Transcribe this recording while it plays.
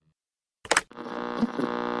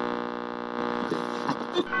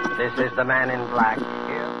This is the Man in Black.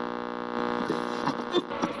 Here.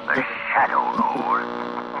 The Shadow Lord.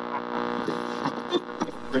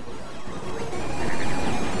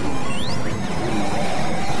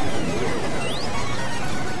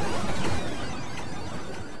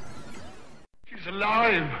 He's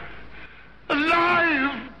alive!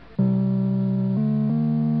 Alive!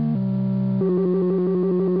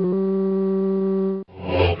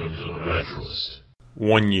 Welcome to the Naturalist.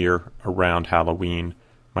 1 year around Halloween,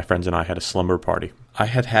 my friends and I had a slumber party. I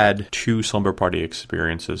had 2 slumber party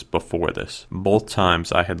experiences before this. Both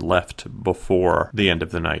times I had left before the end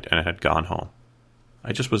of the night and had gone home.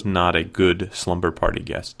 I just was not a good slumber party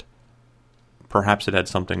guest. Perhaps it had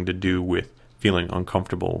something to do with feeling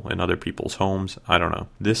uncomfortable in other people's homes. I don't know.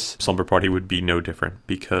 This slumber party would be no different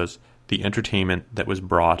because the entertainment that was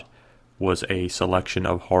brought was a selection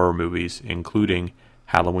of horror movies, including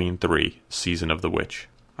Halloween 3, Season of the Witch.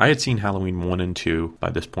 I had seen Halloween 1 and 2 by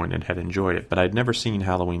this point and had enjoyed it, but I'd never seen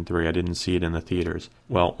Halloween 3. I didn't see it in the theaters.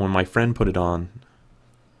 Well, when my friend put it on,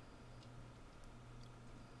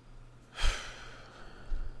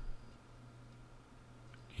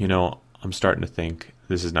 I'm starting to think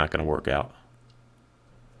this is not going to work out.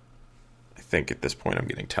 I think at this point I'm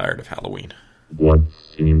getting tired of Halloween. What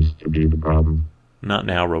seems to be the problem? Not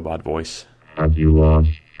now, robot voice. Have you lost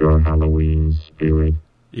your Halloween spirit?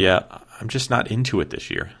 Yeah, I'm just not into it this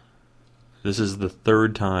year. This is the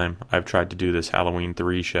 3rd time I've tried to do this Halloween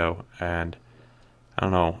 3 show, and I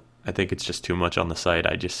don't know, I think it's just too much on the site.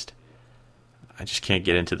 I just can't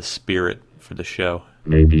get into the spirit for the show.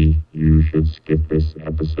 Maybe you should skip this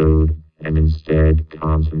episode and instead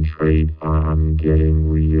concentrate on getting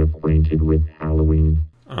reacquainted with Halloween.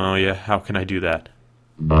 Oh yeah, how can I do that?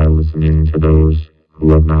 By listening to those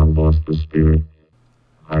who have not lost the spirit.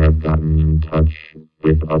 I have gotten in touch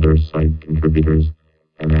with other site contributors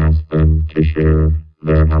and asked them to share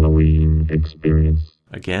their Halloween experience.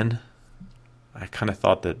 Again? I kind of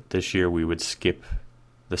thought that this year we would skip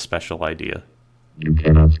the special idea. You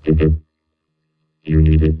cannot skip it. You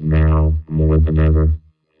need it now more than ever.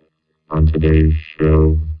 On today's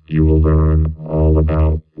show, you will learn all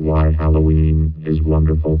about why Halloween is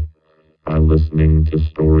wonderful by listening to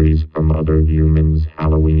stories from other humans'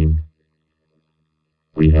 Halloween.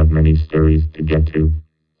 We have many stories to get to,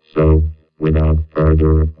 so without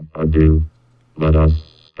further ado, let us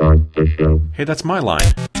start the show. Hey, that's my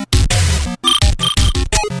line.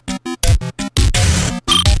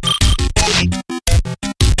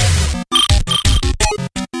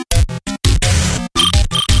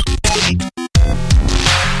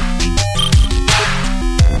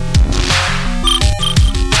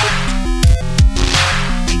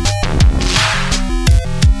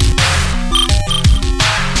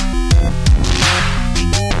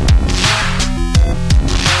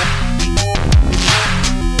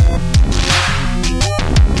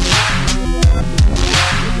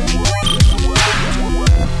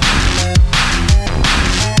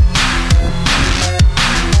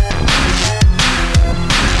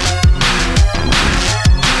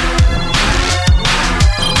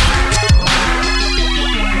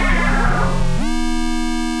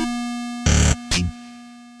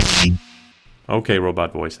 Okay,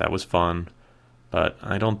 robot voice, that was fun, but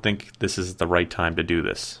I don't think this is the right time to do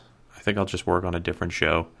this. I think I'll just work on a different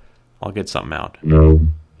show. I'll get something out. No,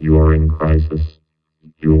 you are in crisis.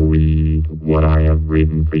 You'll read what I have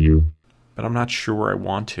written for you. But I'm not sure I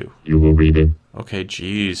want to. You will read it. Okay,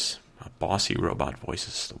 geez. A bossy robot voice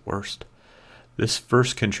is the worst. This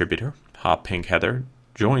first contributor, Hot Pink Heather,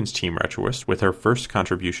 joins Team Retroist with her first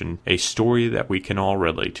contribution, a story that we can all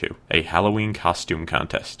relate to, a Halloween costume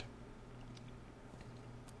contest.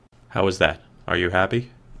 How was that? Are you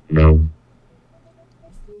happy? No.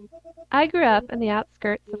 I grew up in the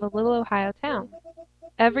outskirts of a little Ohio town.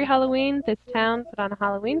 Every Halloween, this town put on a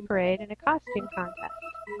Halloween parade and a costume contest.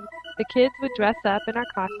 The kids would dress up in our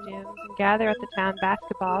costumes and gather at the town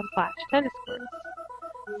basketball/tennis courts.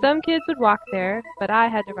 Some kids would walk there, but I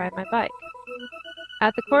had to ride my bike.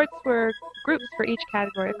 At the courts were groups for each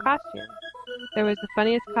category of costume. There was the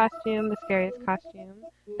funniest costume, the scariest costume,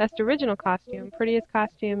 best original costume, prettiest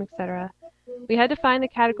costume, etc. We had to find the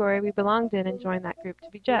category we belonged in and join that group to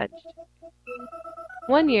be judged.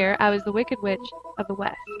 One year, I was the Wicked Witch of the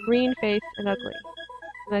West, green-faced and ugly,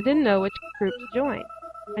 and I didn't know which group to join.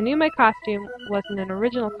 I knew my costume wasn't an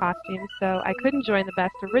original costume, so I couldn't join the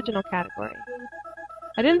best original category.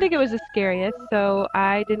 I didn't think it was the scariest, so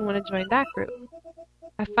I didn't want to join that group.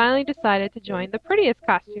 I finally decided to join the prettiest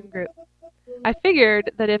costume group. I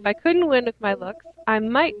figured that if I couldn't win with my looks, I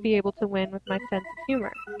might be able to win with my sense of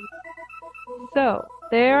humor. So,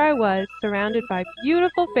 There I was, surrounded by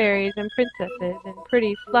beautiful fairies and princesses in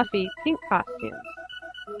pretty, fluffy, pink costumes.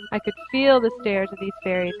 I could feel the stares of these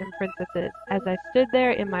fairies and princesses as I stood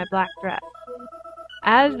there in my black dress.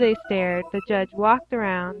 As they stared, the judge walked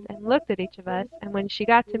around and looked at each of us, and when she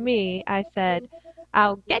got to me, I said,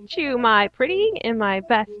 "I'll get you, my pretty," in my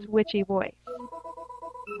best witchy voice.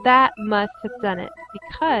 That must have done it,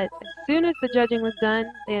 because as soon as the judging was done,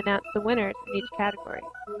 they announced the winners in each category.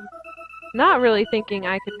 Not really thinking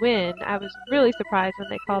I could win, I was really surprised when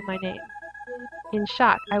they called my name. In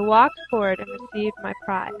shock, I walked forward and received my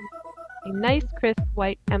prize, a nice crisp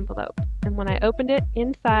white envelope, and when I opened it,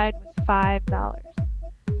 inside was $5.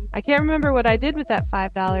 I can't remember what I did with that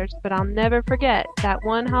 $5, but I'll never forget that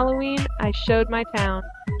one Halloween I showed my town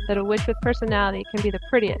that a witch with personality can be the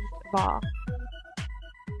prettiest of all.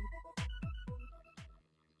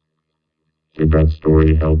 Did that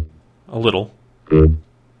story help? A little. Good.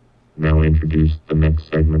 Now introduce the next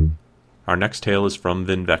segment. Our next tale is from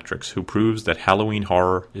Vinvectrix, who proves that Halloween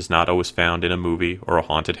horror is not always found in a movie or a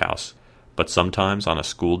haunted house, but sometimes on a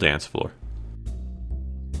school dance floor.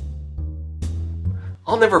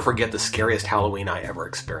 I'll never forget the scariest Halloween I ever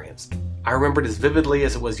experienced. I remember it as vividly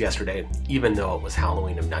as it was yesterday, even though it was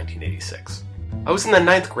Halloween of 1986. I was in the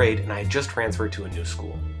 9th grade and I had just transferred to a new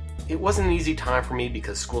school. It wasn't an easy time for me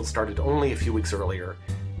because school started only a few weeks earlier,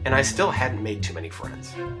 and I still hadn't made too many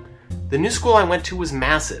friends. The new school I went to was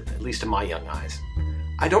massive, at least in my young eyes.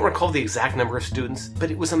 I don't recall the exact number of students,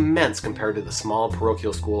 but it was immense compared to the small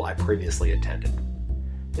parochial school I previously attended.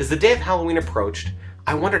 As the day of Halloween approached,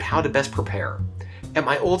 I wondered how to best prepare. At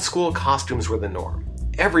my old school, costumes were the norm.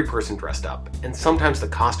 Every person dressed up, and sometimes the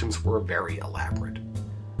costumes were very elaborate.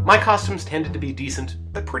 My costumes tended to be decent,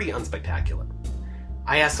 but pretty unspectacular.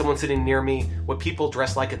 I asked someone sitting near me what people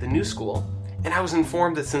dressed like at the new school, and I was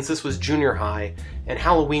informed that since this was junior high and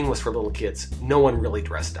Halloween was for little kids, no one really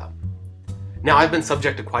dressed up. Now, I've been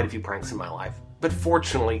subject to quite a few pranks in my life, but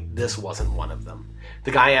fortunately, this wasn't one of them.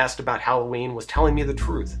 The guy I asked about Halloween was telling me the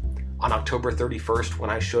truth. On October 31st, when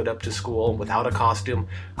I showed up to school without a costume,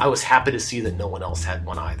 I was happy to see that no one else had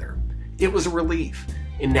one either. It was a relief.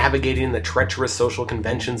 In navigating the treacherous social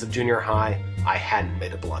conventions of junior high, I hadn't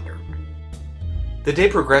made a blunder. The day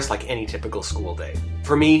progressed like any typical school day.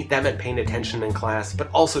 For me, that meant paying attention in class,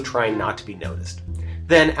 but also trying not to be noticed.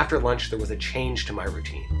 Then, after lunch, there was a change to my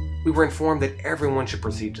routine. We were informed that everyone should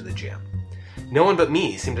proceed to the gym. No one but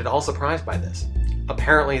me seemed at all surprised by this.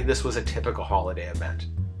 Apparently, this was a typical holiday event.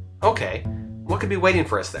 Okay, what could be waiting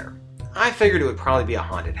for us there? I figured it would probably be a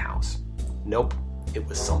haunted house. Nope, it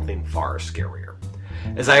was something far scarier.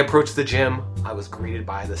 As I approached the gym, I was greeted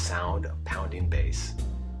by the sound of pounding bass.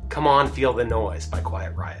 Come On, Feel the Noise by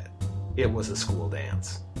Quiet Riot. It was a school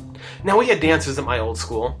dance. Now, we had dancers at my old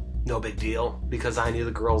school. No big deal, because I knew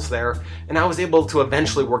the girls there, and I was able to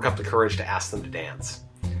eventually work up the courage to ask them to dance.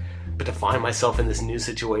 But to find myself in this new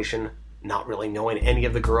situation, not really knowing any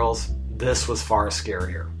of the girls, this was far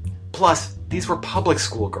scarier. Plus, these were public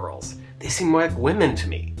school girls. They seemed like women to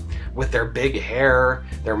me. With their big hair,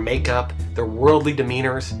 their makeup, their worldly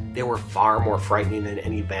demeanors, they were far more frightening than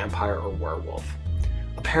any vampire or werewolf.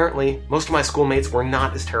 Apparently, most of my schoolmates were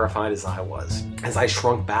not as terrified as I was. As I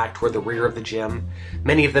shrunk back toward the rear of the gym,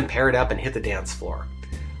 many of them paired up and hit the dance floor.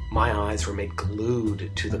 My eyes remained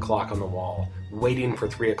glued to the clock on the wall, waiting for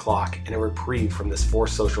 3 o'clock and a reprieve from this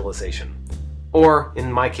forced socialization. Or,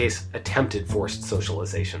 in my case, attempted forced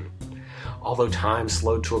socialization. Although time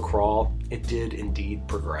slowed to a crawl, it did indeed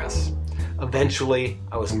progress. Eventually,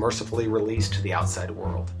 I was mercifully released to the outside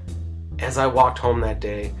world. As I walked home that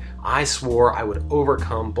day, I swore I would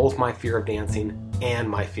overcome both my fear of dancing and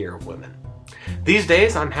my fear of women. These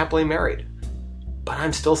days, I'm happily married, but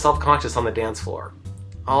I'm still self-conscious on the dance floor.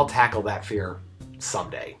 I'll tackle that fear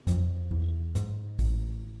someday.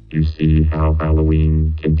 You see how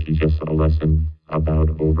Halloween can teach us a lesson about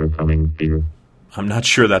overcoming fear? I'm not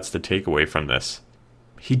sure that's the takeaway from this.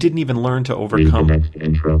 He didn't even learn to Read overcome... the next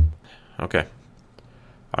intro. Okay.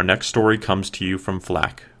 Our next story comes to you from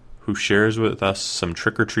Flack, who shares with us some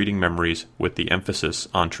trick-or-treating memories with the emphasis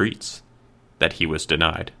on treats that he was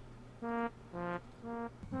denied.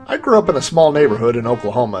 I grew up in a small neighborhood in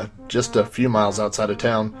Oklahoma, just a few miles outside of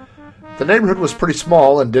town. The neighborhood was pretty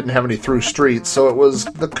small and didn't have any through streets, so it was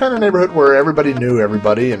the kind of neighborhood where everybody knew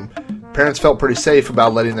everybody, and parents felt pretty safe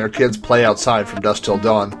about letting their kids play outside from dusk till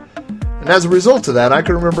dawn. And as a result of that, I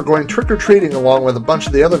can remember going trick-or-treating along with a bunch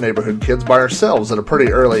of the other neighborhood kids by ourselves at a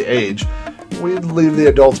pretty early age. We'd leave the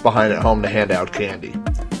adults behind at home to hand out candy.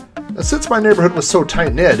 And since my neighborhood was so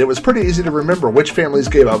tight-knit, it was pretty easy to remember which families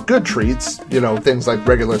gave out good treats, things like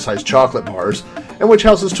regular-sized chocolate bars, and which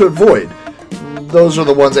houses to avoid. those are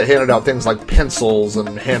the ones that handed out things like pencils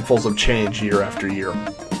and handfuls of change year after year.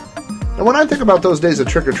 And when I think about those days of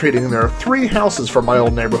trick-or-treating, there are 3 houses from my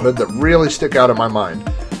old neighborhood that really stick out in my mind.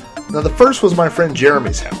 Now, the first was my friend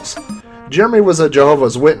Jeremy's house. Jeremy was a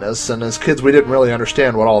Jehovah's Witness, and as kids we didn't really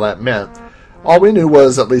understand what all that meant. All we knew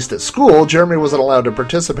was, at least at school, Jeremy wasn't allowed to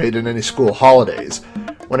participate in any school holidays.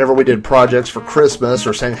 Whenever we did projects for Christmas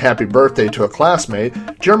or sang happy birthday to a classmate,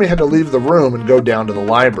 Jeremy had to leave the room and go down to the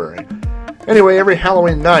library. Anyway, every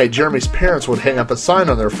Halloween night, Jeremy's parents would hang up a sign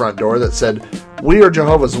on their front door that said, "We are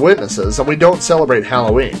Jehovah's Witnesses, and we don't celebrate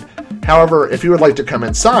Halloween. However, if you would like to come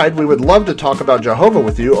inside, we would love to talk about Jehovah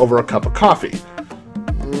with you over a cup of coffee."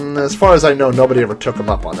 As far as I know, nobody ever took him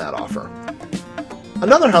up on that offer.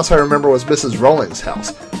 Another house I remember was Mrs. Rolling's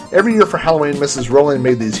house. Every year for Halloween, Mrs. Rolling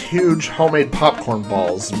made these huge homemade popcorn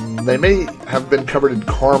balls. They may have been covered in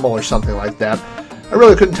caramel or something like that. I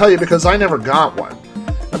really couldn't tell you because I never got one.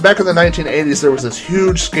 And back in the 1980s, there was this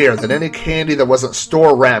huge scare that any candy that wasn't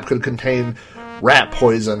store wrapped could contain rat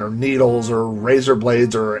poison or needles or razor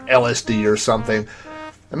blades or LSD or something.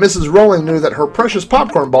 And Mrs. Rolling knew that her precious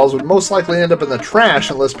popcorn balls would most likely end up in the trash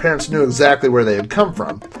unless parents knew exactly where they had come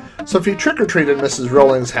from. So if you trick-or-treated Mrs.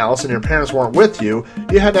 Rolling's house and your parents weren't with you,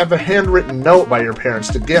 you had to have a handwritten note by your parents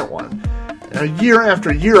to get one. Now, year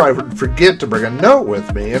after year, I would forget to bring a note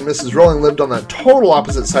with me, and Mrs. Rolling lived on the total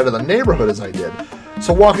opposite side of the neighborhood as I did.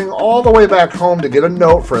 So walking all the way back home to get a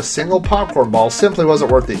note for a single popcorn ball simply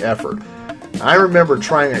wasn't worth the effort. I remember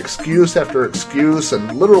trying excuse after excuse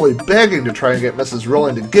and literally begging to try and get Mrs.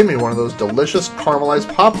 Rolling to give me one of those delicious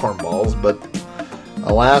caramelized popcorn balls, but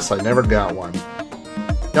alas, I never got one.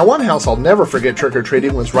 Now, one house I'll never forget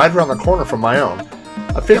trick-or-treating was right around the corner from my own.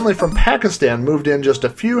 A family from Pakistan moved in just a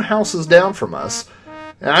few houses down from us,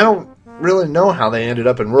 and I don't really know how they ended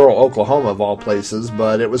up in rural Oklahoma of all places,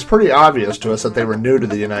 but it was pretty obvious to us that they were new to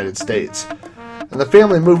the United States. And the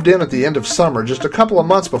family moved in at the end of summer, just a couple of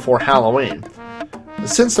months before Halloween. And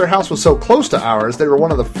since their house was so close to ours, they were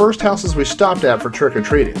one of the first houses we stopped at for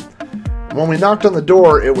trick-or-treating. And when we knocked on the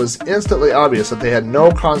door, it was instantly obvious that they had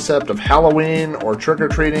no concept of Halloween or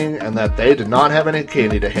trick-or-treating and that they did not have any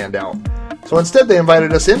candy to hand out. So instead they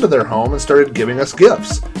invited us into their home and started giving us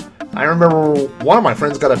gifts. I remember one of my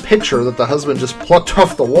friends got a picture that the husband just plucked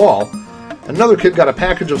off the wall. Another kid got a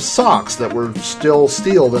package of socks that were still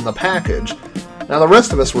sealed in the package. Now, the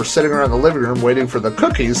rest of us were sitting around the living room waiting for the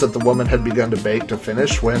cookies that the woman had begun to bake to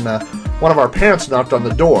finish when one of our parents knocked on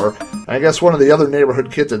the door. I guess one of the other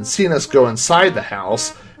neighborhood kids had seen us go inside the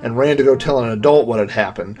house and ran to go tell an adult what had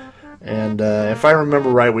happened. And if I remember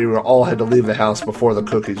right, we all had to leave the house before the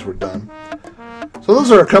cookies were done. So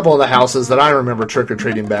those are a couple of the houses that I remember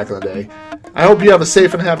trick-or-treating back in the day. I hope you have a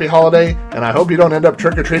safe and happy holiday, and I hope you don't end up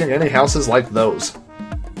trick-or-treating any houses like those.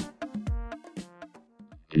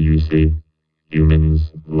 Do you see?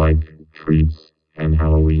 Humans like treats, and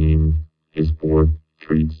Halloween is for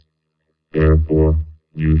treats. Therefore,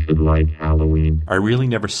 you should like Halloween. I really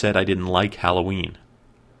never said I didn't like Halloween.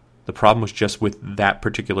 The problem was just with that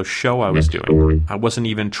particular show I was doing. Story. I wasn't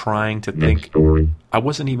even trying to Next think. story. I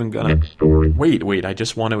wasn't even gonna. Next story. Wait, I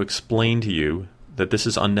just want to explain to you that this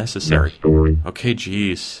is unnecessary. Next story. Okay,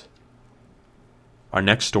 geez. Our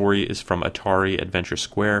next story is from Atari Adventure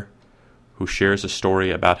Square, who shares a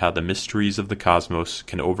story about how the mysteries of the cosmos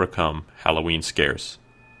can overcome Halloween scares.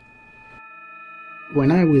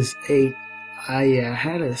 When I was 8, I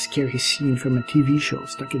had a scary scene from a TV show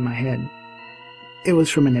stuck in my head. It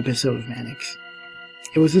was from an episode of Mannix.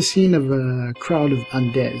 It was a scene of a crowd of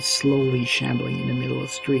undead slowly shambling in the middle of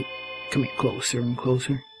the street, coming closer and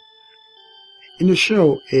closer. In the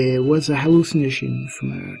show, it was a hallucination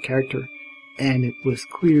from a character, and it was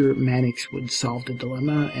clear Mannix would solve the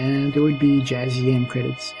dilemma, and there would be jazzy end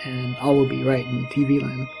credits, and all would be right in TV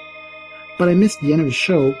land. But I missed the end of the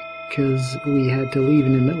show, because we had to leave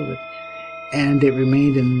in the middle of it, and it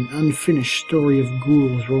remained an unfinished story of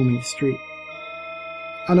ghouls roaming the street.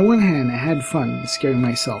 On the one hand, I had fun scaring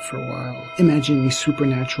myself for a while, imagining a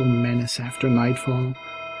supernatural menace after nightfall.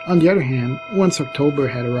 On the other hand, once October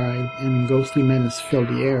had arrived and ghostly menace filled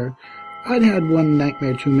the air, I'd had one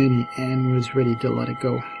nightmare too many and was ready to let it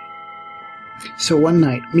go. So one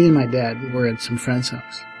night, me and my dad were at some friend's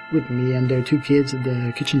house, with me and their 2 kids at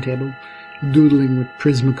the kitchen table, doodling with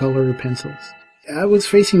Prismacolor pencils. I was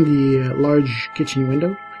facing the large kitchen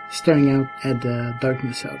window, staring out at the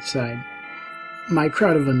darkness outside. My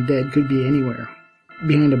crowd of undead could be anywhere.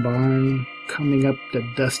 Behind a barn, coming up the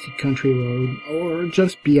dusty country road, or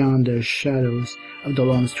just beyond the shadows of the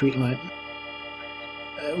long streetlight.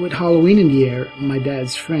 With Halloween in the air, my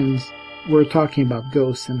dad's friends were talking about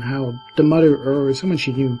ghosts and how the mother or someone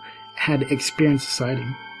she knew had experienced a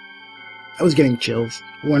sighting. I was getting chills,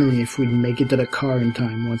 wondering if we'd make it to the car in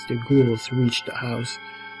time once the ghouls reached the house.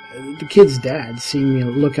 The kid's dad, seeing me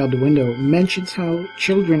look out the window, mentions how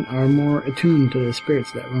children are more attuned to the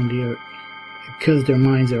spirits that roam the earth, because their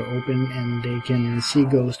minds are open and they can see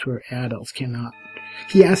ghosts where adults cannot.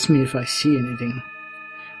 He asks me if I see anything.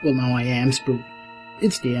 Well, now I am spooked.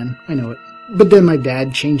 It's the end, I know it. But then my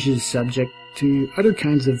dad changes the subject to other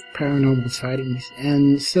kinds of paranormal sightings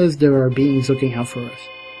and says there are beings looking out for us.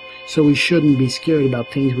 So we shouldn't be scared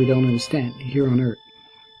about things we don't understand here on Earth.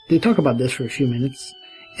 They talk about this for a few minutes,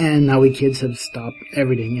 and now we kids have stopped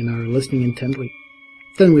everything and are listening intently.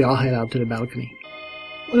 Then we all head out to the balcony.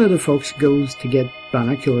 One of the folks goes to get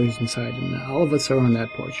binoculars inside, and all of us are on that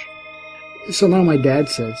porch. So now my dad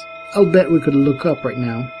says, I'll bet we could look up right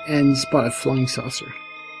now and spot a flying saucer.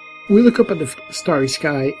 We look up at the starry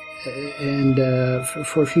sky and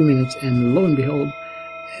for a few minutes, and lo and behold,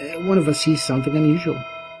 one of us sees something unusual.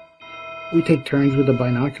 We take turns with the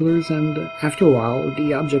binoculars, and after a while,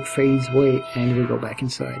 the object fades away and we go back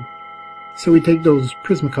inside. So we take those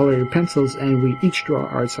Prismacolor pencils and we each draw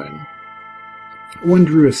our side. One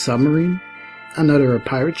drew a submarine, another a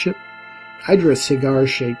pirate ship. I drew a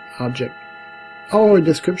cigar-shaped object. All our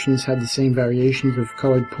descriptions had the same variations of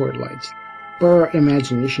colored port lights, but our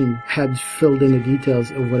imagination had filled in the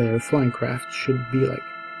details of what a flying craft should be like.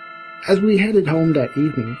 As we headed home that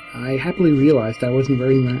evening, I happily realized I wasn't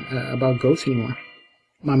worrying about ghosts anymore.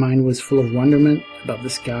 My mind was full of wonderment about the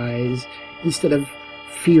skies instead of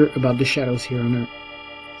fear about the shadows here on Earth.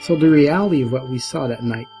 So the reality of what we saw that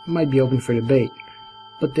night might be open for debate,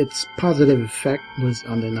 but its positive effect was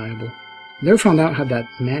undeniable. Never found out how that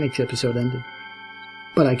Mannix episode ended,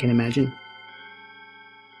 but I can imagine.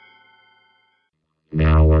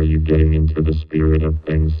 Now are you getting into the spirit of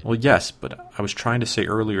things? Well, yes, but I was trying to say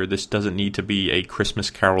earlier this doesn't need to be a Christmas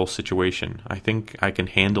Carol situation. I think I can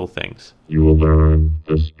handle things. You will learn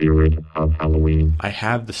the spirit of Halloween. I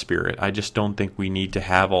have the spirit. I just don't think we need to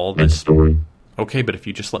have all Next this. story. Okay, but if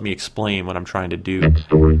you just let me explain what I'm trying to do. Next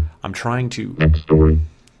story. I'm trying to... Next story.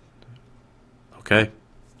 Okay.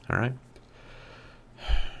 All right.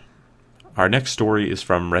 Our next story is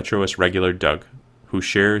from Retroist Regular Doug, who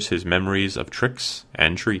shares his memories of tricks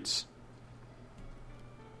and treats.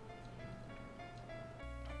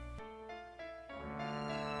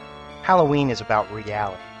 Halloween is about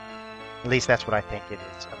reality. At least that's what I think it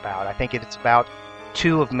is about. I think it's about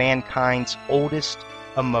two of mankind's oldest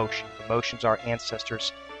emotions. Emotions our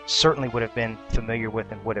ancestors certainly would have been familiar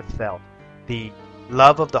with and would have felt. The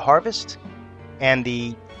love of the harvest and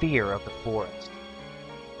the fear of the forest.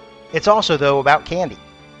 It's also, though, about candy.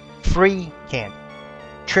 Free candy.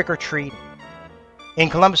 Trick-or-treating. In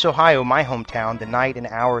Columbus, Ohio, my hometown, the night and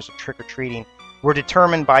hours of trick-or-treating were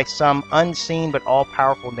determined by some unseen but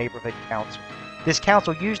all-powerful neighborhood council. This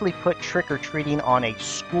council usually put trick-or-treating on a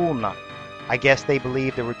school night. I guess they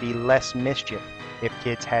believed there would be less mischief if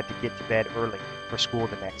kids had to get to bed early for school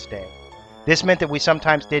the next day. This meant that we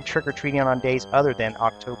sometimes did trick-or-treating on days other than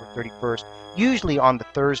October 31st, usually on the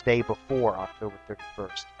Thursday before October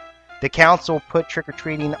 31st. The council put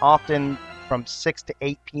trick-or-treating often from 6 to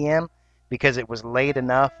 8 p.m. because it was late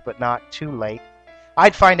enough but not too late.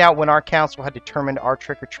 I'd find out when our council had determined our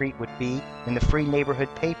trick-or-treat would be in the free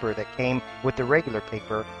neighborhood paper that came with the regular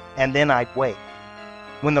paper, and then I'd wait.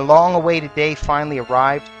 When the long-awaited day finally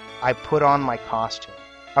arrived, I put on my costume.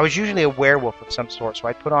 I was usually a werewolf of some sort, so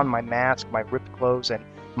I'd put on my mask, my ripped clothes, and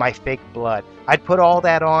my fake blood. I'd put all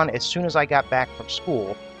that on as soon as I got back from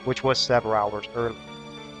school, which was several hours early.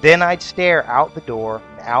 Then I'd stare out the door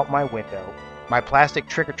and out my window, my plastic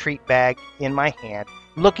trick-or-treat bag in my hand,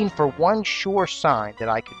 looking for one sure sign that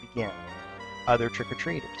I could begin. Other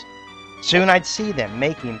trick-or-treaters. Soon I'd see them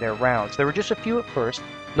making their rounds. There were just a few at first,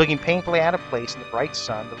 looking painfully out of place in the bright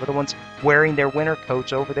sun, the little ones wearing their winter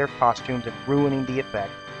coats over their costumes and ruining the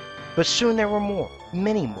effect. But soon there were more,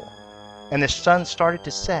 many more, and the sun started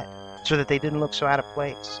to set so that they didn't look so out of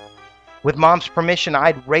place. With Mom's permission,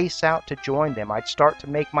 I'd race out to join them. I'd start to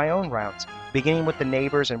make my own rounds, beginning with the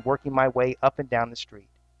neighbors and working my way up and down the street.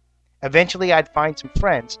 Eventually, I'd find some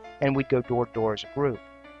friends, and we'd go door to door as a group.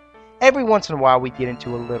 Every once in a while, we'd get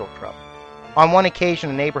into a little trouble. On one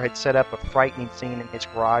occasion, a neighbor had set up a frightening scene in his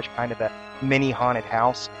garage, kind of a mini haunted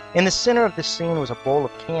house. In the center of the scene was a bowl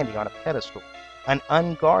of candy on a pedestal, an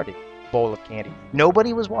unguarded bowl of candy.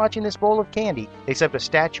 Nobody was watching this bowl of candy except a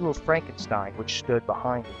statue of Frankenstein, which stood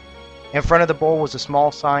behind it. In front of the bowl was a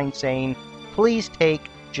small sign saying, "Please take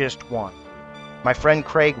just one." My friend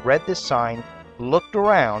Craig read this sign, looked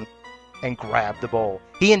around, and grabbed the bowl.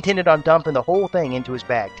 He intended on dumping the whole thing into his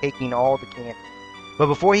bag, taking all the candy. But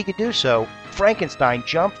before he could do so, Frankenstein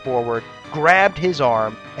jumped forward, grabbed his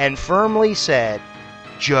arm, and firmly said,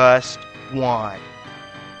 "Just one."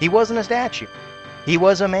 He wasn't a statue. He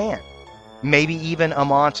was a man. Maybe even a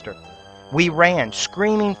monster. We ran,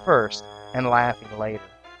 screaming first and laughing later.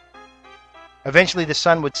 Eventually the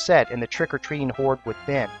sun would set and the trick-or-treating horde would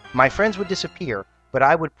thin. My friends would disappear, but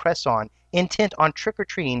I would press on, intent on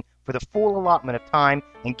trick-or-treating for the full allotment of time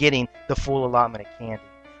and getting the full allotment of candy.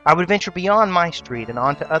 I would venture beyond my street and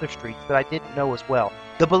onto other streets that I didn't know as well.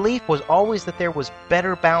 The belief was always that there was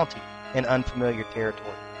better bounty in unfamiliar territory.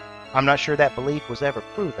 I'm not sure that belief was ever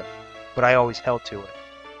proven, but I always held to it.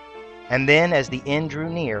 And then, as the end drew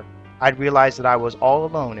near, I'd realize that I was all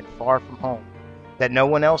alone and far from home, that no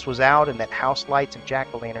one else was out and that house lights and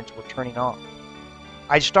jack-o'-lanterns were turning off.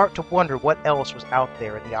 I'd start to wonder what else was out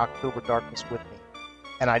there in the October darkness with me,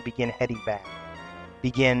 and I'd begin heading back.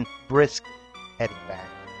 Begin briskly heading back.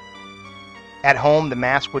 At home, the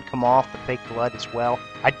mask would come off, the fake blood as well.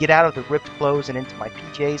 I'd get out of the ripped clothes and into my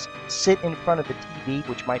PJs, sit in front of the TV,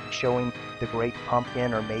 which might be showing The Great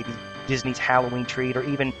Pumpkin or maybe Disney's Halloween Treat or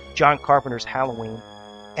even John Carpenter's Halloween,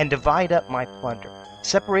 and divide up my plunder,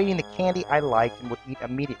 separating the candy I liked and would eat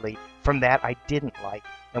immediately from that I didn't like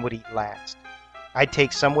and would eat last. I'd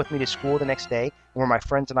take some with me to school the next day, where my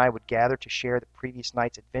friends and I would gather to share the previous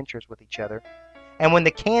night's adventures with each other. And when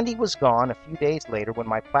the candy was gone, a few days later, when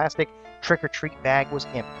my plastic trick-or-treat bag was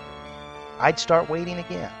empty, I'd start waiting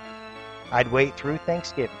again. I'd wait through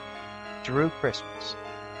Thanksgiving, through Christmas,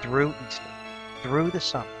 through Easter, through the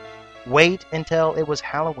summer, wait until it was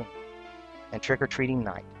Halloween and trick-or-treating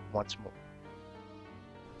night once more.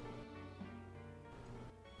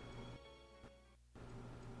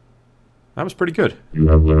 That was pretty good. You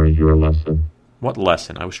have learned your lesson. What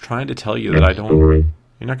lesson? I was trying to tell you that I don't... Story.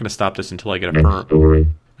 You're not going to stop this until I get a Next firm... story.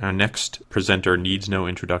 Our next presenter needs no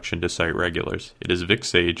introduction to Sight Regulars. It is Vic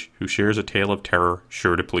Sage, who shares a tale of terror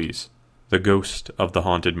sure to please. The Ghost of the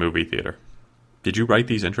Haunted Movie Theater. Did you write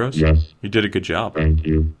these intros? Yes. You did a good job. Thank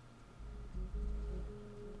you.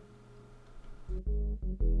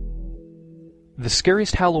 The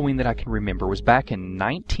scariest Halloween that I can remember was back in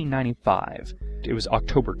 1995. It was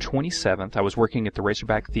October 27th. I was working at the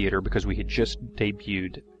Razorback Theater because we had just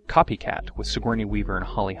debuted Copycat with Sigourney Weaver and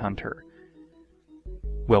Holly Hunter.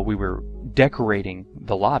 Well, we were decorating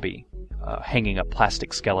the lobby, hanging up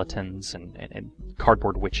plastic skeletons and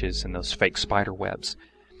cardboard witches and those fake spider webs.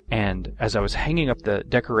 And as I was hanging up the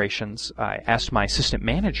decorations, I asked my assistant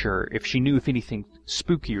manager if she knew if anything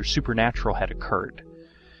spooky or supernatural had occurred.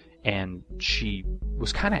 And she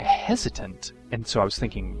was kind of hesitant, and so I was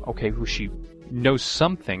thinking, okay, well, she knows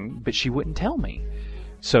something, but she wouldn't tell me.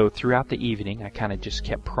 So throughout the evening, I kind of just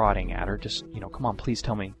kept prodding at her, just, come on, please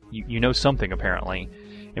tell me. You know something, apparently.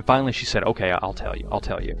 And finally she said, okay, I'll tell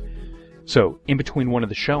you. So in between one of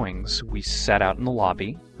the showings, we sat out in the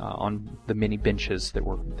lobby on the many benches that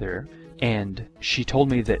were there, and she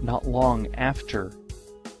told me that not long after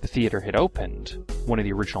the theater had opened, one of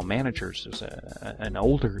the original managers was an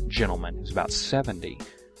older gentleman who's about 70.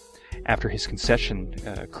 After his concession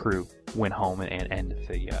crew went home and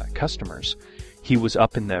the customers, he was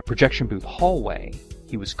up in the projection booth hallway.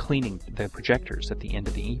 He was cleaning the projectors at the end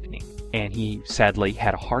of the evening, and he sadly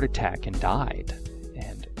had a heart attack and died.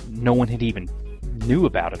 And no one had even knew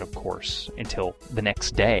about it, of course, until the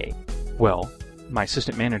next day. Well, my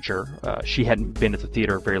assistant manager, she hadn't been at the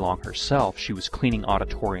theater very long herself. She was cleaning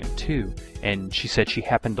auditorium too, and she said she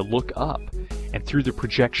happened to look up, and through the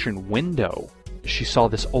projection window, she saw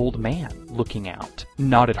this old man looking out.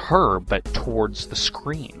 Not at her, but towards the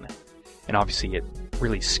screen. And obviously it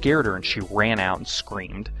really scared her, and she ran out and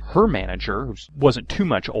screamed. Her manager, who wasn't too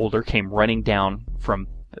much older, came running down from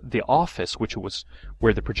the office, which was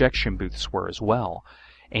where the projection booths were as well,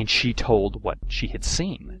 and she told what she had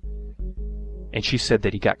seen. And she said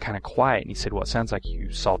that he got kind of quiet, and he said, well, it sounds like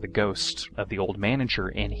you saw the ghost of the old manager,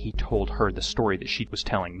 and he told her the story that she was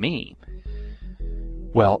telling me.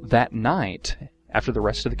 Well, that night, after the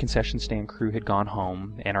rest of the concession stand crew had gone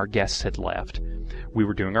home and our guests had left, we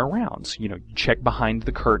were doing our rounds. You check behind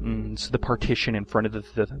the curtains, the partition in front of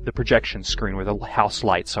the projection screen where the house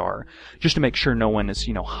lights are, just to make sure no one is,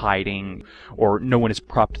 hiding, or no one has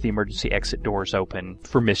propped the emergency exit doors open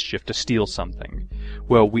for mischief to steal something.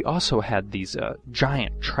 Well, we also had these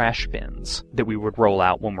giant trash bins that we would roll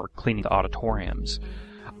out when we're cleaning the auditoriums.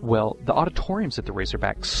 Well, the auditoriums at the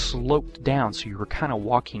Razorback sloped down, so you were kind of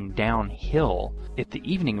walking downhill. At the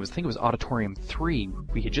evening, I think it was Auditorium 3,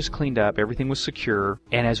 we had just cleaned up, everything was secure,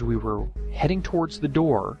 and as we were heading towards the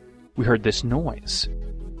door, we heard this noise.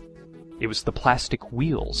 It was the plastic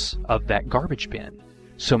wheels of that garbage bin.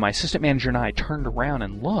 So my assistant manager and I turned around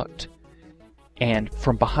and looked, and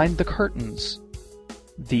from behind the curtains,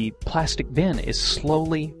 the plastic bin is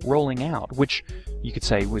slowly rolling out, which you could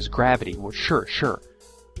say was gravity. Well, sure.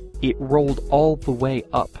 It rolled all the way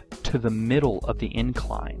up to the middle of the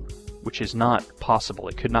incline, which is not possible.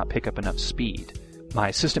 It could not pick up enough speed. My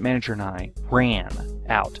assistant manager and I ran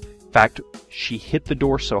out. In fact, she hit the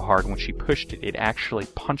door so hard when she pushed it, it actually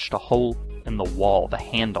punched a hole in the wall, the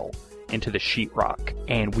handle, into the sheetrock.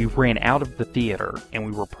 And we ran out of the theater, and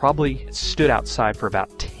we were probably stood outside for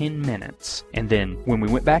about 10 minutes. And then when we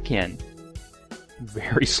went back in,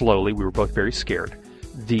 very slowly, we were both very scared,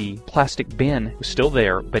 the plastic bin was still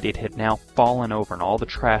there, but it had now fallen over and all the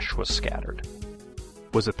trash was scattered.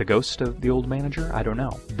 Was it the ghost of the old manager? I don't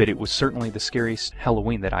know. But it was certainly the scariest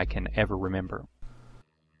Halloween that I can ever remember.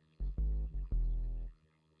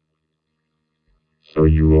 So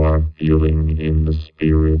you are feeling in the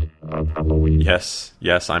spirit of Halloween?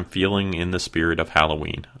 Yes, I'm feeling in the spirit of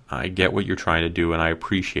Halloween. I get what you're trying to do, and I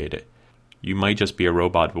appreciate it. You might just be a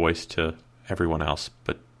robot voice to everyone else,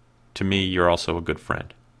 but to me, you're also a good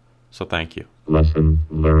friend. So thank you. Lesson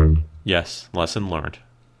learned? Yes, lesson learned.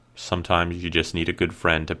 Sometimes you just need a good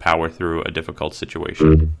friend to power through a difficult situation.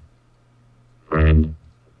 Good friend?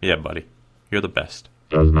 Yeah, buddy. You're the best.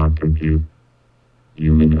 Does not compute.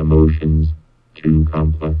 Human emotions, too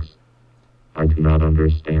complex. I do not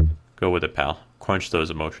understand. Go with it, pal. Crunch those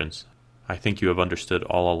emotions. I think you have understood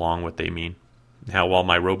all along what they mean. Now, while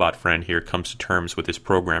my robot friend here comes to terms with his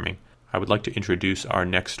programming, I would like to introduce our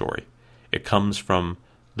next story. It comes from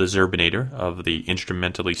the Zerbinator of the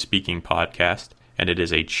Instrumentally Speaking podcast, and it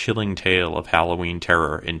is a chilling tale of Halloween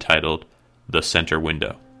terror entitled The Center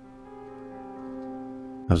Window.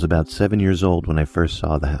 I was about 7 years old when I first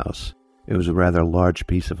saw the house. It was a rather large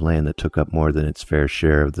piece of land that took up more than its fair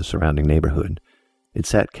share of the surrounding neighborhood. It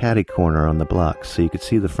sat catty-corner on the block, so you could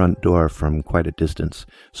see the front door from quite a distance,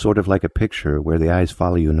 sort of like a picture where the eyes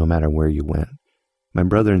follow you no matter where you went. My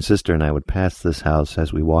brother and sister and I would pass this house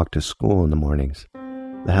as we walked to school in the mornings.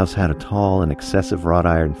 The house had a tall and excessive wrought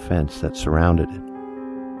iron fence that surrounded it.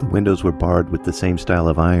 The windows were barred with the same style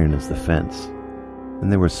of iron as the fence, and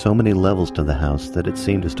there were so many levels to the house that it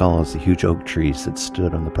seemed as tall as the huge oak trees that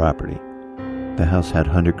stood on the property. The house had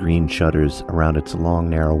hunter green shutters around its long,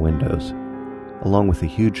 narrow windows, along with a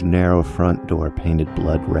huge, narrow front door painted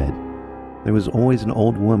blood red. There was always an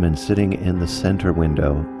old woman sitting in the center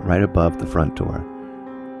window right above the front door.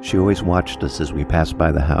 She always watched us as we passed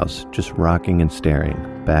by the house, just rocking and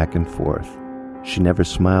staring, back and forth. She never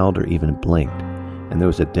smiled or even blinked, and there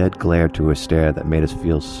was a dead glare to her stare that made us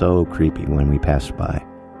feel so creepy when we passed by.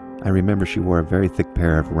 I remember she wore a very thick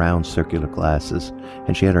pair of round circular glasses,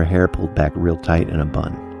 and she had her hair pulled back real tight in a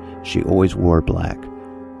bun. She always wore black,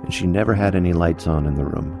 and she never had any lights on in the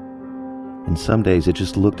room. And some days it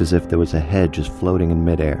just looked as if there was a head just floating in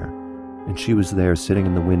midair. And she was there sitting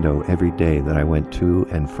in the window every day that I went to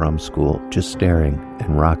and from school, just staring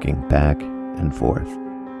and rocking back and forth.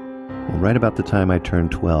 Well, right about the time I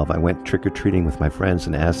turned 12, I went trick-or-treating with my friends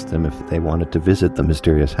and asked them if they wanted to visit the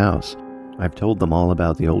mysterious house. I've told them all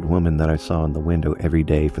about the old woman that I saw in the window every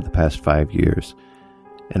day for the past 5 years.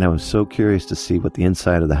 And I was so curious to see what the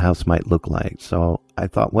inside of the house might look like, so I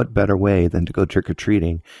thought what better way than to go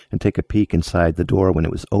trick-or-treating and take a peek inside the door when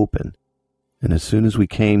it was open. And as soon as we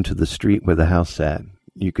came to the street where the house sat,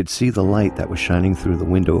 you could see the light that was shining through the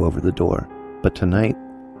window over the door. But tonight,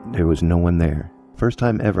 there was no one there. First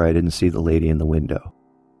time ever I didn't see the lady in the window.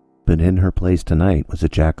 But in her place tonight was a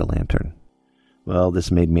jack-o'-lantern. Well,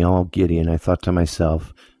 this made me all giddy, and I thought to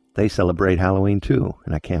myself, they celebrate Halloween too,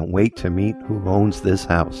 and I can't wait to meet who owns this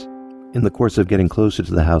house. In the course of getting closer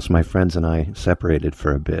to the house, my friends and I separated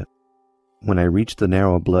for a bit. When I reached the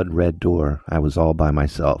narrow blood-red door, I was all by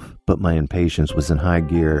myself, but my impatience was in high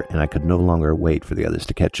gear, and I could no longer wait for the others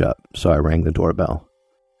to catch up, so I rang the doorbell.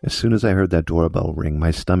 As soon as I heard that doorbell ring, my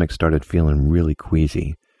stomach started feeling really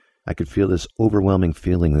queasy. I could feel this overwhelming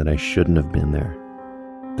feeling that I shouldn't have been there.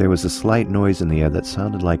 There was a slight noise in the air that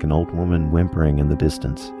sounded like an old woman whimpering in the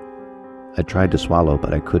distance. I tried to swallow,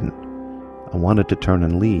 but I couldn't. I wanted to turn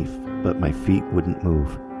and leave, but my feet wouldn't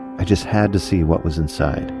move. I just had to see what was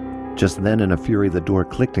inside. Just then, in a fury, the door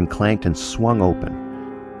clicked and clanked and swung open.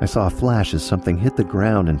 I saw a flash as something hit the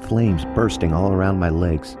ground and flames bursting all around my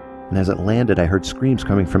legs. And as it landed, I heard screams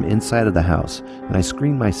coming from inside of the house, and I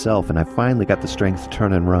screamed myself, and I finally got the strength to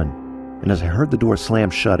turn and run. And as I heard the door slam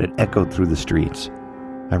shut, it echoed through the streets.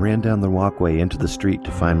 I ran down the walkway into the street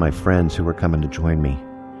to find my friends who were coming to join me.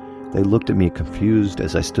 They looked at me confused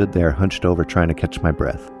as I stood there hunched over trying to catch my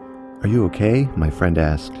breath. "Are you okay?" my friend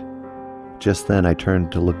asked. Just then I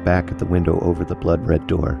turned to look back at the window over the blood-red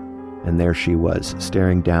door, and there she was,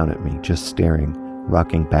 staring down at me, just staring,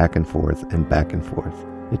 rocking back and forth and back and forth.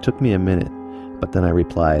 It took me a minute, but then I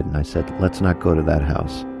replied and I said, let's not go to that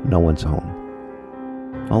house. No one's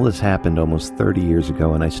home. All this happened almost 30 years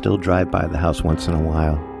ago, and I still drive by the house once in a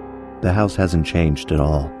while. The house hasn't changed at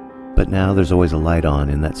all, but now there's always a light on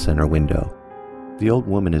in that center window. The old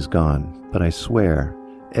woman is gone, but I swear,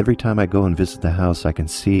 every time I go and visit the house, I can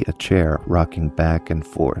see a chair rocking back and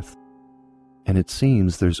forth. And it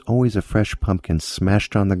seems there's always a fresh pumpkin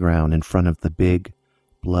smashed on the ground in front of the big,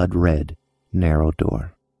 blood-red, narrow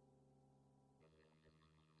door.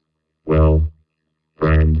 Well,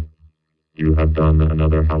 friend, you have done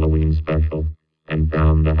another Halloween special and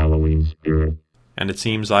found the Halloween spirit. And it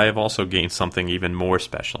seems I have also gained something even more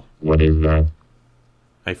special. What is that?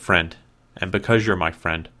 A friend. And because you're my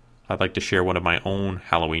friend, I'd like to share one of my own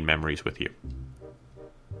Halloween memories with you.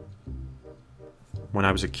 When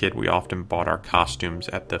I was a kid, we often bought our costumes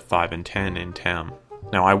at the 5 and 10 in town.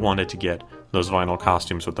 Now, I wanted to get those vinyl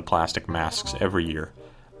costumes with the plastic masks every year,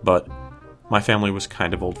 but my family was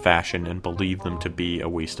kind of old-fashioned and believed them to be a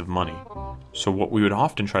waste of money. So what we would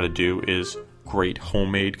often try to do is create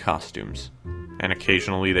homemade costumes. And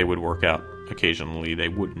occasionally they would work out, occasionally they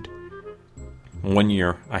wouldn't. One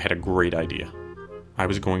year, I had a great idea. I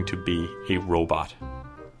was going to be a robot.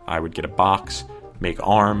 I would get a box, make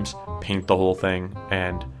arms, paint the whole thing,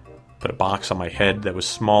 and put a box on my head that was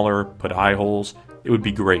smaller, put eye holes. It would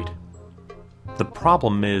be great. The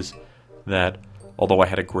problem is that although I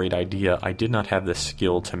had a great idea, I did not have the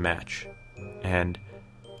skill to match. And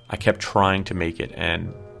I kept trying to make it,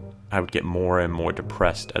 and I would get more and more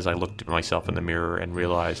depressed as I looked at myself in the mirror and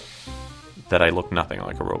realized that I looked nothing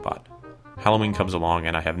like a robot. Halloween comes along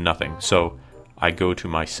and I have nothing, so I go to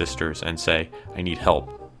my sisters and say, I need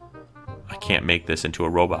help. I can't make this into a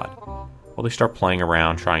robot. Well, they start playing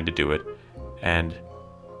around trying to do it, and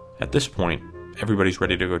at this point, everybody's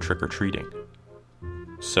ready to go trick-or-treating.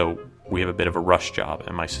 So we have a bit of a rush job,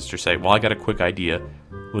 and my sisters say, well, I got a quick idea.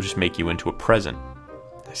 We'll just make you into a present.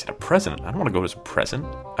 I said, a present? I don't want to go as a present.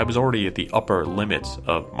 I was already at the upper limits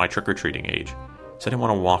of my trick-or-treating age, so I didn't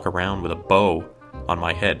want to walk around with a bow on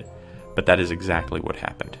my head. But that is exactly what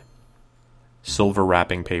happened. Silver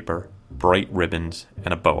wrapping paper, bright ribbons,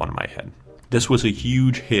 and a bow on my head. This was a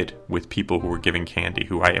huge hit with people who were giving candy,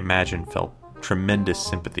 who I imagine felt tremendous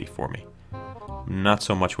sympathy for me. Not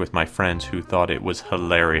so much with my friends who thought it was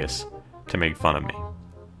hilarious to make fun of me.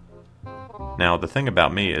 Now, the thing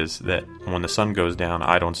about me is that when the sun goes down,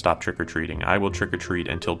 I don't stop trick-or-treating. I will trick-or-treat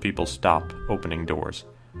until people stop opening doors.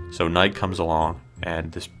 So night comes along,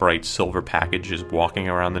 and this bright silver package is walking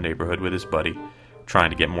around the neighborhood with his buddy, trying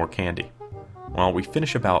to get more candy. Well, we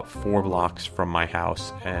finish about 4 blocks from my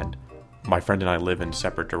house, and my friend and I live in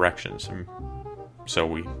separate directions. And so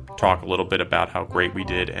we talk a little bit about how great we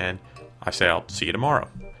did, and I say, I'll see you tomorrow.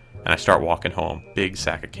 And I start walking home, big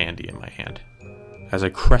sack of candy in my hand. As I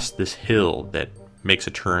crest this hill that makes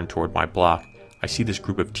a turn toward my block, I see this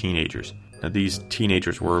group of teenagers. Now, these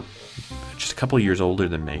teenagers were just a couple of years older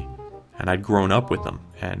than me, and I'd grown up with them,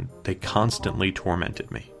 and they constantly tormented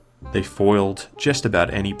me. They foiled just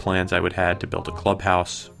about any plans I would have to build a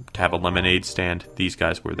clubhouse, to have a lemonade stand. These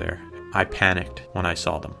guys were there. I panicked when I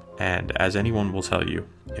saw them, and as anyone will tell you,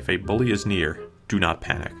 if a bully is near, do not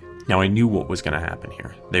panic. Now, I knew what was going to happen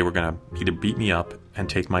here. They were going to either beat me up and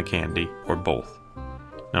take my candy, or both.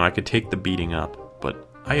 Now, I could take the beating up, but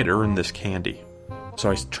I had earned this candy. So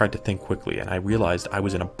I tried to think quickly, and I realized I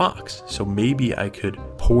was in a box, so maybe I could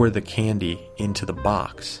pour the candy into the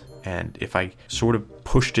box, and if I sort of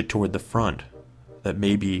pushed it toward the front, that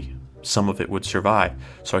maybe some of it would survive.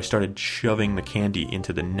 So I started shoving the candy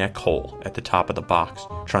into the neck hole at the top of the box,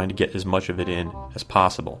 trying to get as much of it in as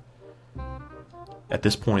possible. At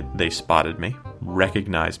this point, they spotted me,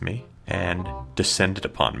 recognized me, and descended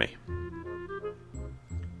upon me.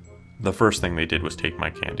 The first thing they did was take my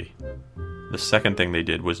candy. The second thing they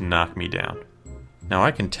did was knock me down. Now,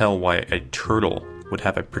 I can tell why a turtle would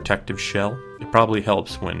have a protective shell. It probably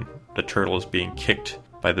helps when the turtle is being kicked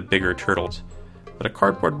by the bigger turtles. But a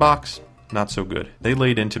cardboard box, not so good. They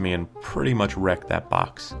laid into me and pretty much wrecked that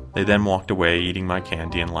box. They then walked away, eating my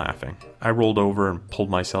candy and laughing. I rolled over and pulled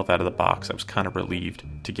myself out of the box. I was kind of relieved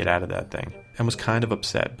to get out of that thing, and was kind of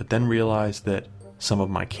upset, but then realized that some of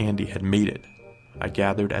my candy had made it. I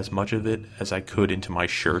gathered as much of it as I could into my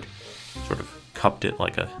shirt, sort of cupped it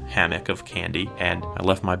like a hammock of candy, and I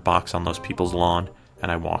left my box on those people's lawn,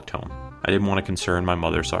 and I walked home. I didn't want to concern my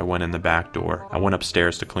mother, so I went in the back door. I went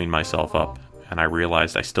upstairs to clean myself up, and I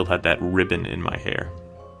realized I still had that ribbon in my hair.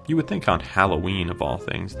 You would think on Halloween, of all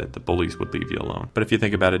things, that the bullies would leave you alone. But if you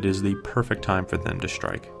think about it, it is the perfect time for them to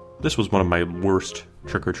strike. This was one of my worst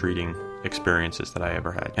trick-or-treating experiences that I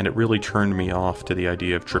ever had, and it really turned me off to the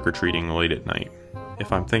idea of trick-or-treating late at night.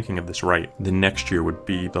 if I'm thinking of this right, the next year would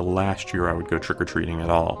be the last year I would go trick-or-treating at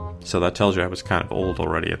all. So that tells you I was kind of old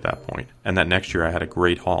already at that point. And that next year I had a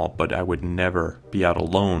great haul, but I would never be out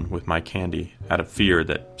alone with my candy out of fear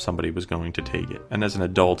that somebody was going to take it. And as an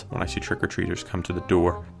adult, when I see trick-or-treaters come to the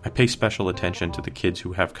door, I pay special attention to the kids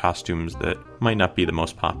who have costumes that might not be the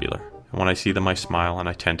most popular. And when I see them, I smile and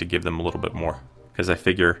I tend to give them a little bit more. Because I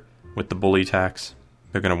figure, with the bully tax,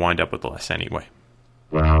 they're going to wind up with less anyway.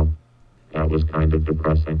 Wow, that was kind of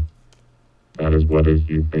depressing. That is what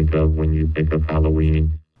you think of when you think of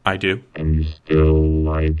Halloween. I do. And you still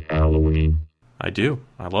like Halloween. I do.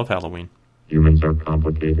 I love Halloween. Humans are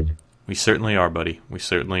complicated. We certainly are, buddy. We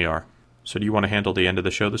certainly are. So do you want to handle the end of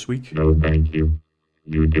the show this week? No, thank you.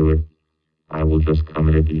 You do it. I will just come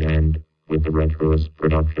in at the end with the Retroist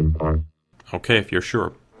production part. Okay, if you're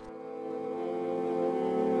sure.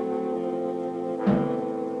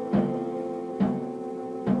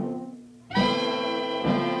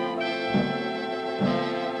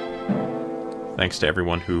 Thanks to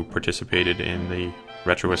everyone who participated in the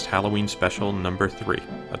Retroist Halloween Special number 3.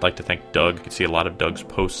 I'd like to thank Doug. You can see a lot of Doug's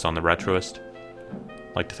posts on the Retroist.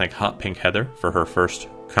 I'd like to thank Hot Pink Heather for her first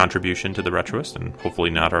contribution to the Retroist, and hopefully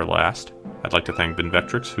not her last. I'd like to thank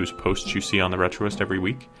Benvectrix, whose posts you see on the Retroist every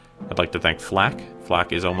week. I'd like to thank Flack.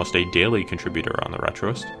 Flack is almost a daily contributor on the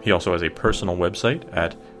Retroist. He also has a personal website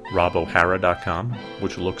at robohara.com,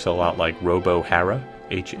 which looks a lot like Robohara,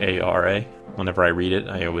 H-A-R-A. Whenever I read it,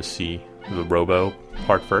 I always see the Robo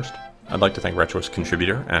part first. I'd like to thank Retroist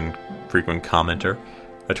contributor and frequent commenter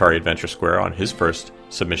Atari Adventure Square on his first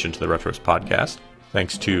submission to the Retroist podcast.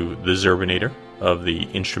 Thanks to the Zerbinator of the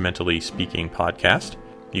Instrumentally Speaking podcast.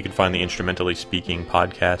 You can find the Instrumentally Speaking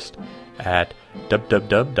podcast at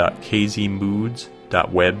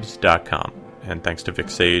www.kzmoods.webs.com. And thanks to Vic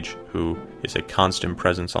Sage, who is a constant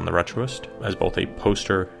presence on the Retroist as both a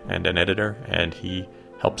poster and an editor, and he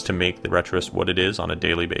helps to make the Retroist what it is on a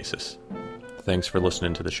daily basis. Thanks for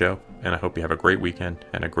listening to the show, and I hope you have a great weekend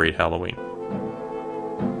and a great Halloween.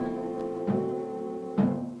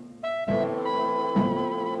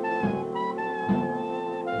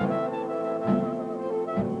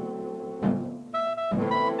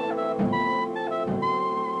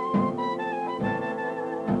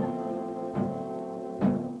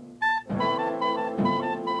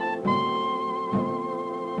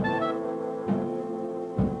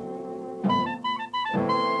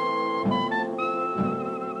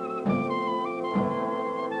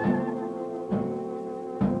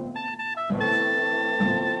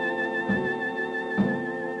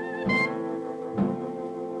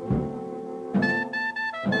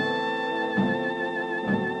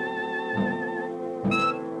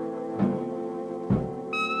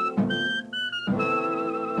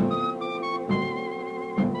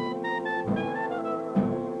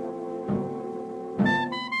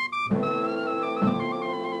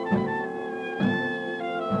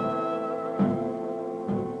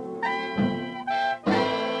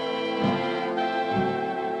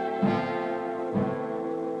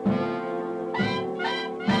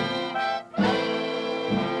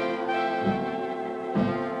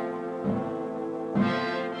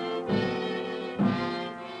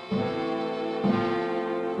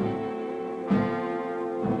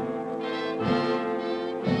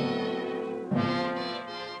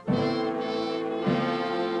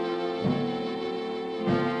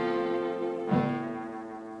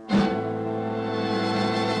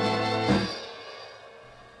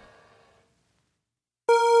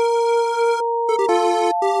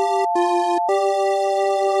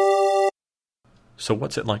 So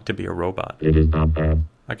what's it like to be a robot? It is not bad.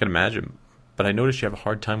 I can imagine, but I notice you have a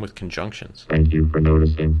hard time with conjunctions. Thank you for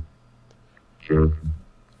noticing. Sure.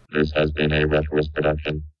 This has been a Retroist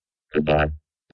production. Goodbye.